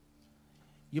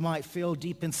 You might feel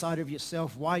deep inside of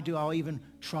yourself, why do I even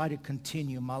try to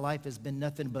continue? My life has been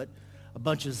nothing but a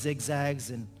bunch of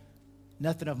zigzags and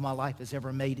nothing of my life has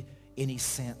ever made any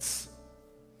sense.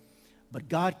 But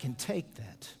God can take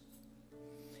that.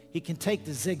 He can take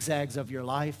the zigzags of your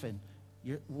life and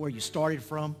where you started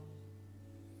from.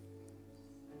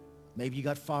 Maybe you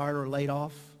got fired or laid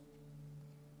off.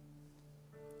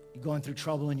 You're going through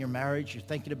trouble in your marriage. You're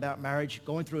thinking about marriage. You're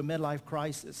going through a midlife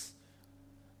crisis.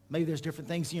 Maybe there's different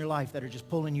things in your life that are just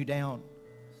pulling you down.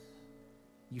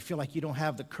 You feel like you don't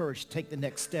have the courage to take the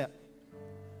next step.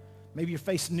 Maybe you're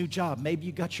facing a new job. Maybe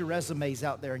you got your resumes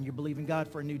out there and you're believing God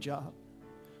for a new job.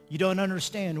 You don't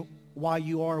understand why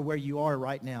you are where you are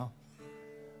right now.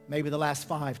 Maybe the last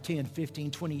 5, 10,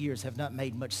 15, 20 years have not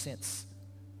made much sense.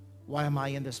 Why am I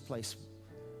in this place?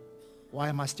 Why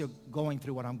am I still going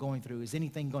through what I'm going through? Is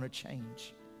anything going to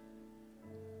change?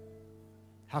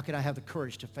 How can I have the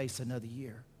courage to face another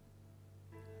year?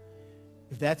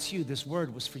 If that's you, this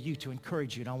word was for you to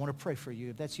encourage you, and I want to pray for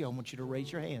you. If that's you, I want you to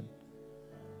raise your hand.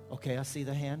 Okay, I see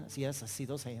the hand. Yes, I see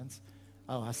those hands.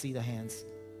 Oh, I see the hands.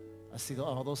 I see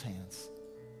all those hands.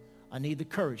 I need the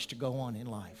courage to go on in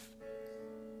life.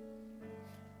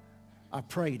 I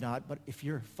pray not, but if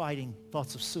you're fighting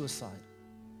thoughts of suicide,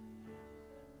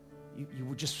 you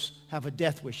would just have a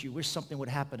death wish. You wish something would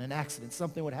happen, an accident,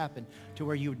 something would happen to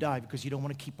where you would die because you don't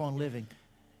want to keep on living.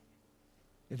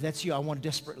 If that's you, I want to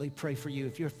desperately pray for you.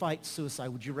 If you're fighting suicide,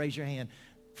 would you raise your hand?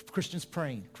 Christians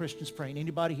praying. Christians praying.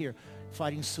 Anybody here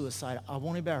fighting suicide? I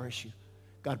won't embarrass you.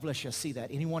 God bless you. I see that.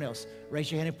 Anyone else?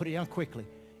 Raise your hand and put it down quickly.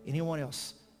 Anyone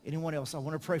else? Anyone else? I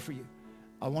want to pray for you.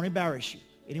 I won't embarrass you.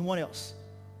 Anyone else?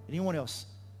 Anyone else?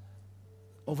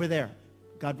 Over there.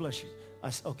 God bless you.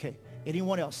 Okay.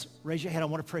 Anyone else? Raise your hand. I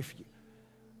want to pray for you.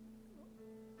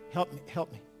 Help me.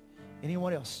 Help me.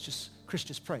 Anyone else? Just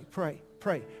Christians, pray. Pray.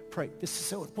 Pray. Pray. This is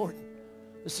so important.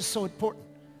 This is so important.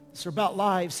 It's about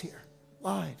lives here.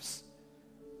 Lives.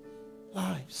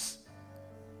 Lives.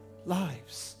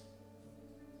 Lives.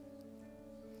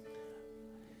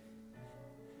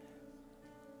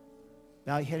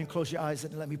 Bow your head and close your eyes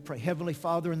and let me pray. Heavenly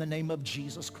Father, in the name of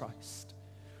Jesus Christ.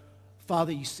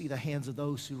 Father, you see the hands of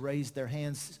those who raised their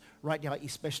hands right now,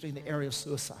 especially in the area of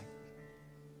suicide.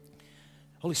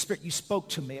 Holy Spirit, you spoke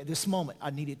to me at this moment.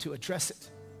 I needed to address it.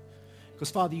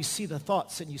 Because, Father, you see the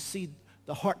thoughts and you see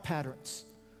the heart patterns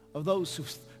of those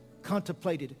who've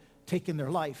contemplated taking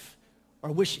their life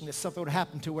or wishing that something would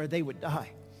happen to where they would die.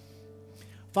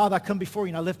 Father, I come before you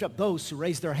and I lift up those who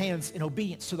raised their hands in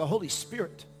obedience to the Holy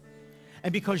Spirit.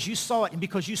 And because you saw it and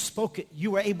because you spoke it,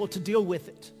 you were able to deal with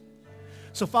it.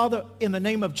 So, Father, in the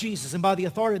name of Jesus and by the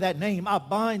authority of that name, I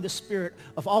bind the spirit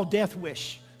of all death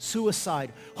wish,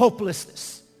 suicide,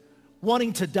 hopelessness,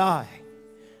 wanting to die,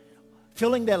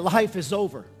 feeling that life is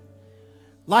over.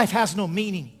 Life has no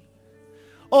meaning.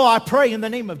 Oh, I pray in the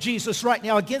name of Jesus right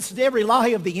now against every lie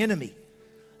of the enemy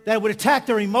that would attack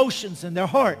their emotions and their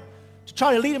heart to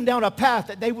try to lead them down a path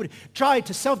that they would try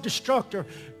to self-destruct or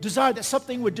desire that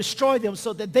something would destroy them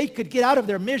so that they could get out of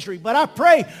their misery. But I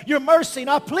pray your mercy and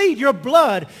I plead your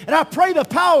blood and I pray the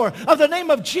power of the name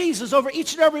of Jesus over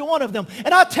each and every one of them.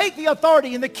 And I take the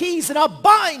authority and the keys and I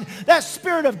bind that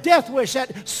spirit of death wish,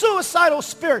 that suicidal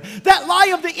spirit, that lie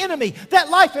of the enemy,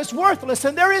 that life is worthless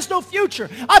and there is no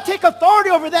future. I take authority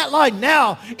over that lie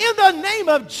now in the name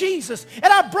of Jesus.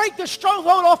 And I break the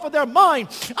stronghold off of their mind.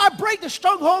 I break the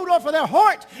stronghold off of their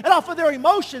heart and off of their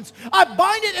emotions. I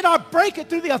bind it and I break it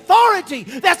through the authority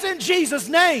that's in Jesus'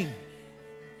 name.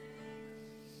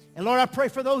 And Lord, I pray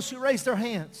for those who raise their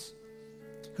hands,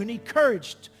 who need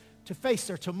courage to face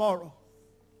their tomorrow,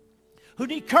 who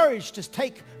need courage to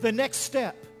take the next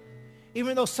step,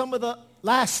 even though some of the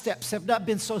last steps have not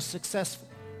been so successful.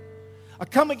 I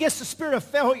come against the spirit of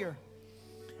failure,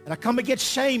 and I come against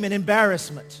shame and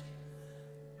embarrassment.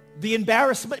 The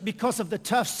embarrassment because of the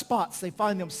tough spots they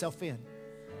find themselves in.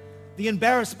 The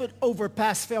embarrassment over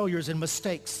past failures and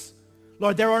mistakes.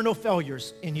 Lord, there are no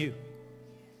failures in you.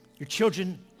 Your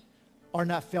children are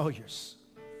not failures.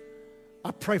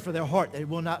 I pray for their heart that it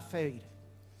will not fade.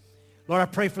 Lord, I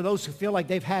pray for those who feel like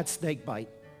they've had snake bite.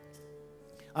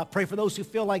 I pray for those who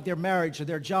feel like their marriage or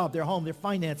their job, their home, their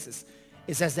finances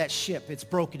is as that ship. It's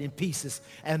broken in pieces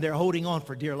and they're holding on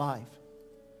for dear life.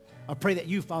 I pray that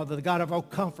you, Father, the God of all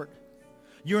comfort,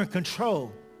 you're in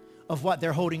control of what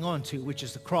they're holding on to, which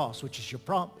is the cross, which is your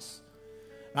promise.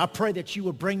 And I pray that you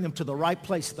will bring them to the right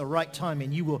place at the right time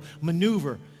and you will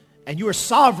maneuver and you are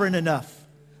sovereign enough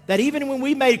that even when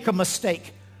we make a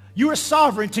mistake, you are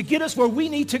sovereign to get us where we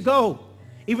need to go,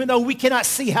 even though we cannot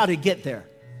see how to get there.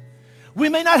 We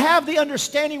may not have the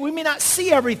understanding. We may not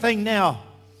see everything now,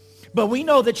 but we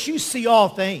know that you see all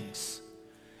things.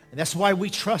 And that's why we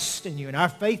trust in you and our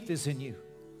faith is in you,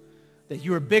 that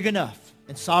you are big enough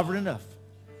and sovereign enough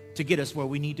to get us where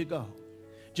we need to go.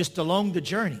 Just along the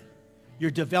journey,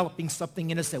 you're developing something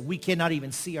in us that we cannot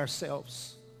even see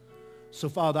ourselves. So,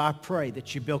 Father, I pray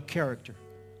that you build character.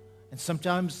 And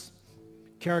sometimes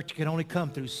character can only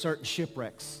come through certain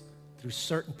shipwrecks, through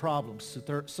certain problems,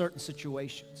 through certain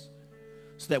situations,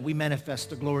 so that we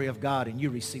manifest the glory of God and you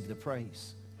receive the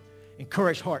praise.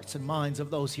 Encourage hearts and minds of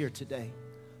those here today,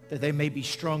 that they may be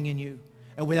strong in you,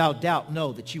 and without doubt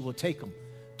know that you will take them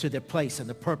to their place and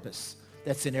the purpose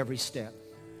that's in every step.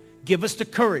 Give us the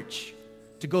courage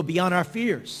to go beyond our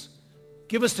fears.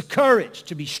 Give us the courage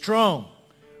to be strong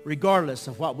regardless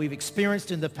of what we've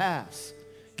experienced in the past.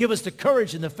 Give us the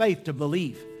courage and the faith to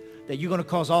believe that you're going to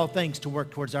cause all things to work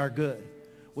towards our good.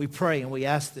 We pray and we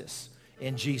ask this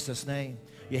in Jesus' name.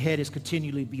 Your head is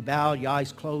continually be bowed, your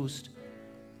eyes closed.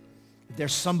 If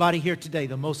there's somebody here today,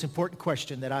 the most important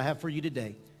question that I have for you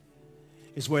today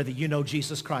is whether you know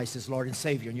Jesus Christ as Lord and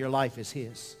Savior and your life is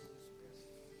his.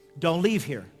 Don't leave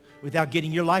here without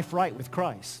getting your life right with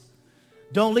Christ.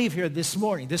 Don't leave here this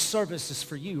morning. This service is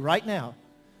for you right now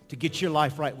to get your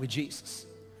life right with Jesus.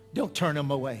 Don't turn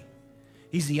him away.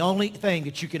 He's the only thing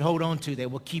that you can hold on to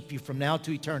that will keep you from now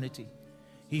to eternity.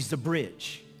 He's the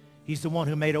bridge. He's the one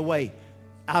who made a way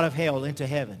out of hell into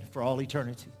heaven for all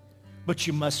eternity. But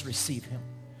you must receive him.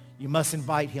 You must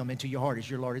invite him into your heart as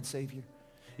your Lord and Savior.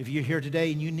 If you're here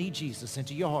today and you need Jesus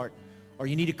into your heart, or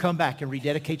you need to come back and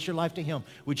rededicate your life to him,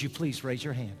 would you please raise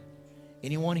your hand?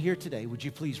 Anyone here today, would you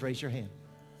please raise your hand?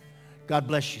 God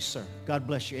bless you, sir. God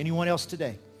bless you. Anyone else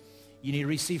today? You need to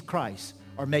receive Christ,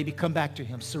 or maybe come back to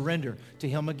him, surrender to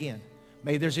him again.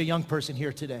 Maybe there's a young person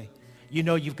here today. You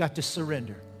know you've got to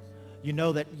surrender. You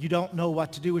know that you don't know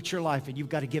what to do with your life, and you've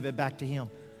got to give it back to him.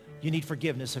 You need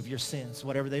forgiveness of your sins,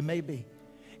 whatever they may be.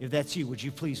 If that's you, would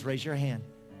you please raise your hand?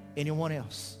 Anyone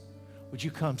else? Would you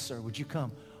come, sir? Would you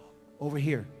come? Over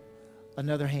here.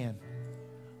 Another hand.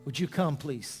 Would you come,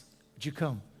 please? Would you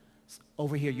come?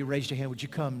 Over here, you raised your hand. Would you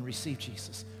come and receive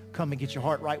Jesus? Come and get your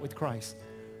heart right with Christ.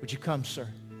 Would you come, sir?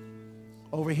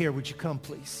 Over here, would you come,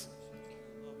 please?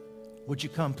 Would you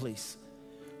come, please?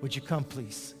 Would you come,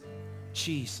 please?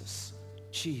 Jesus,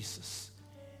 Jesus.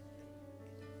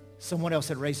 Someone else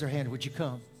had raised their hand. Would you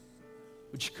come?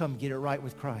 Would you come get it right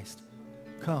with Christ?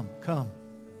 Come, come,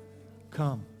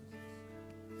 come,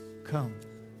 come.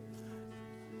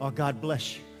 Oh, God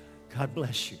bless you. God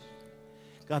bless you.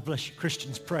 God bless you.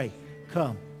 Christians, pray.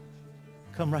 Come.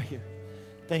 Come right here.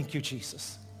 Thank you,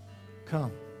 Jesus.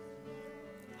 Come.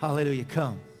 Hallelujah.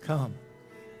 Come. Come.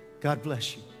 God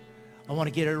bless you. I want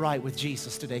to get it right with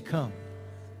Jesus today. Come.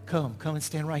 Come. Come and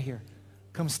stand right here.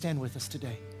 Come stand with us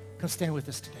today. Come stand with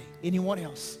us today. Anyone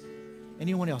else?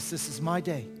 Anyone else? This is my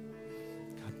day.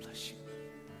 God bless you.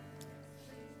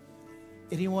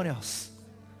 Anyone else?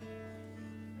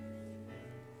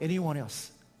 Anyone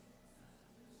else?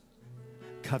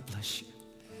 God bless you.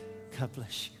 God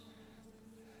bless you.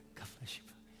 God bless you.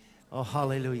 Oh,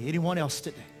 hallelujah. Anyone else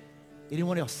today?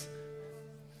 Anyone else?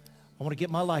 I want to get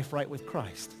my life right with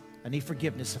Christ. I need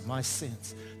forgiveness of my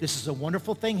sins. This is a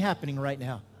wonderful thing happening right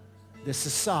now. This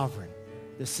is sovereign.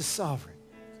 This is sovereign.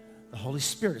 The Holy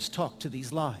Spirit has talked to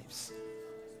these lives.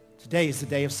 Today is the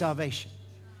day of salvation.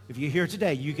 If you're here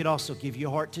today, you could also give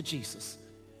your heart to Jesus.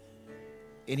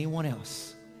 Anyone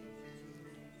else?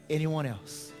 Anyone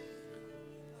else?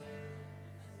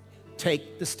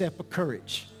 Take the step of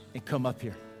courage and come up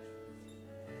here.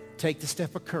 Take the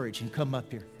step of courage and come up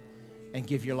here and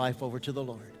give your life over to the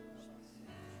Lord.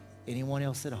 Anyone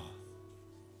else at all?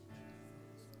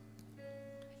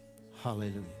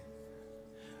 Hallelujah.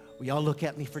 Will y'all look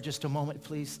at me for just a moment,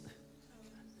 please?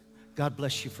 God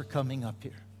bless you for coming up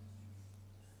here.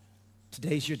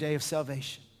 Today's your day of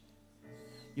salvation.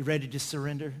 You ready to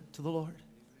surrender to the Lord?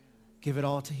 Give it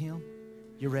all to him?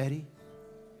 You ready?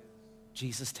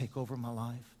 Jesus, take over my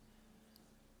life.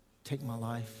 Take my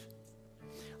life.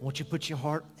 I want you to put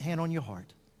your hand on your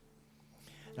heart.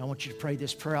 And I want you to pray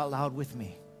this prayer out loud with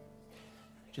me.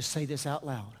 Just say this out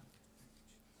loud.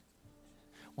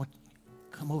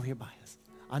 Come over here by us.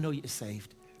 I know you're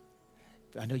saved.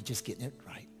 I know you're just getting it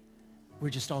right. We're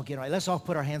just all getting it right. Let's all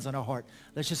put our hands on our heart.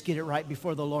 Let's just get it right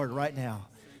before the Lord right now.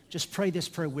 Just pray this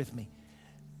prayer with me.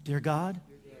 Dear God,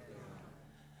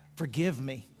 forgive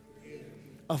me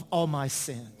of all my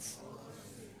sins.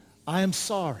 I am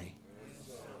sorry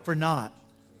for not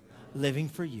living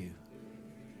for you.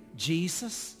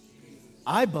 Jesus,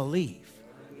 I believe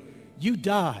you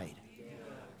died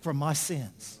for my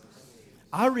sins.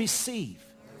 I receive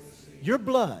your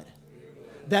blood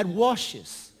that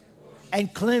washes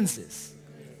and cleanses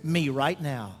me right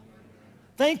now.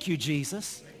 Thank you,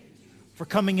 Jesus, for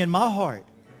coming in my heart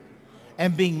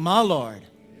and being my Lord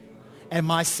and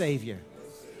my Savior.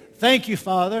 Thank you,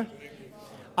 Father.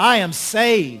 I am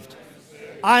saved.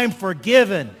 I am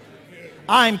forgiven.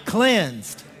 I am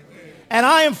cleansed. And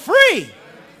I am free.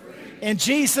 In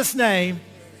Jesus' name,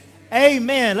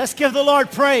 amen. Let's give the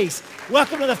Lord praise.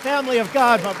 Welcome to the family of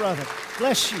God, my brother.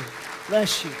 Bless you.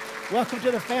 Bless you. Welcome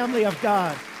to the family of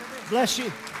God. Bless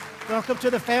you. Welcome to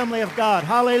the family of God.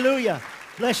 Hallelujah.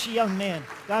 Bless you, young man.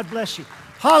 God bless you.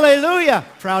 Hallelujah.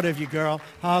 Proud of you, girl.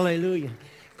 Hallelujah.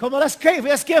 Come on, let's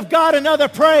give God another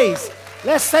praise.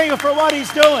 Let's thank him for what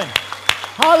he's doing.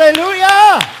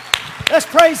 Hallelujah. Let's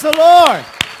praise the Lord.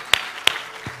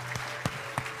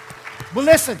 Well,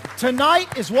 listen,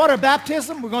 tonight is water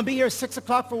baptism. We're going to be here at 6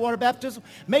 o'clock for water baptism.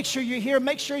 Make sure you're here.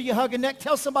 Make sure you hug a neck.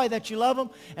 Tell somebody that you love them.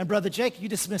 And Brother Jake, you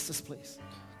dismiss us, please.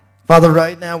 Father,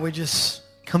 right now we just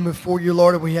come before you,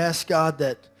 Lord, and we ask, God,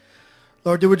 that,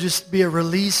 Lord, there would just be a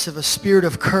release of a spirit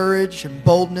of courage and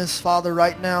boldness, Father,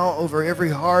 right now over every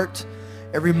heart,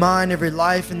 every mind, every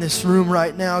life in this room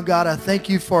right now. God, I thank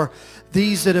you for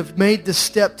these that have made the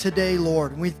step today,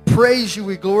 Lord. We praise you.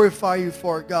 We glorify you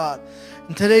for it, God.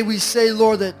 And today we say,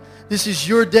 Lord, that this is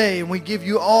your day, and we give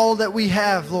you all that we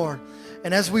have, Lord.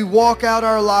 And as we walk out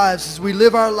our lives, as we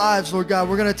live our lives, Lord God,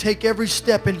 we're going to take every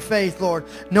step in faith, Lord,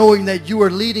 knowing that you are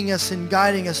leading us and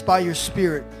guiding us by your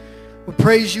Spirit. We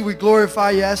praise you. We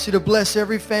glorify you. I ask you to bless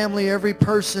every family, every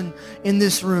person in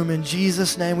this room. In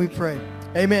Jesus' name we pray.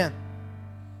 Amen.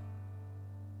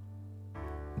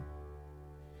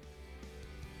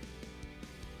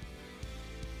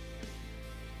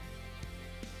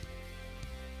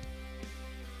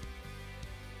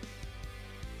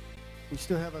 We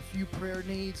still have a few prayer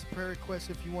needs, prayer requests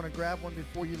if you want to grab one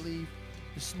before you leave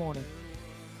this morning.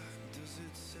 Does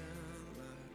it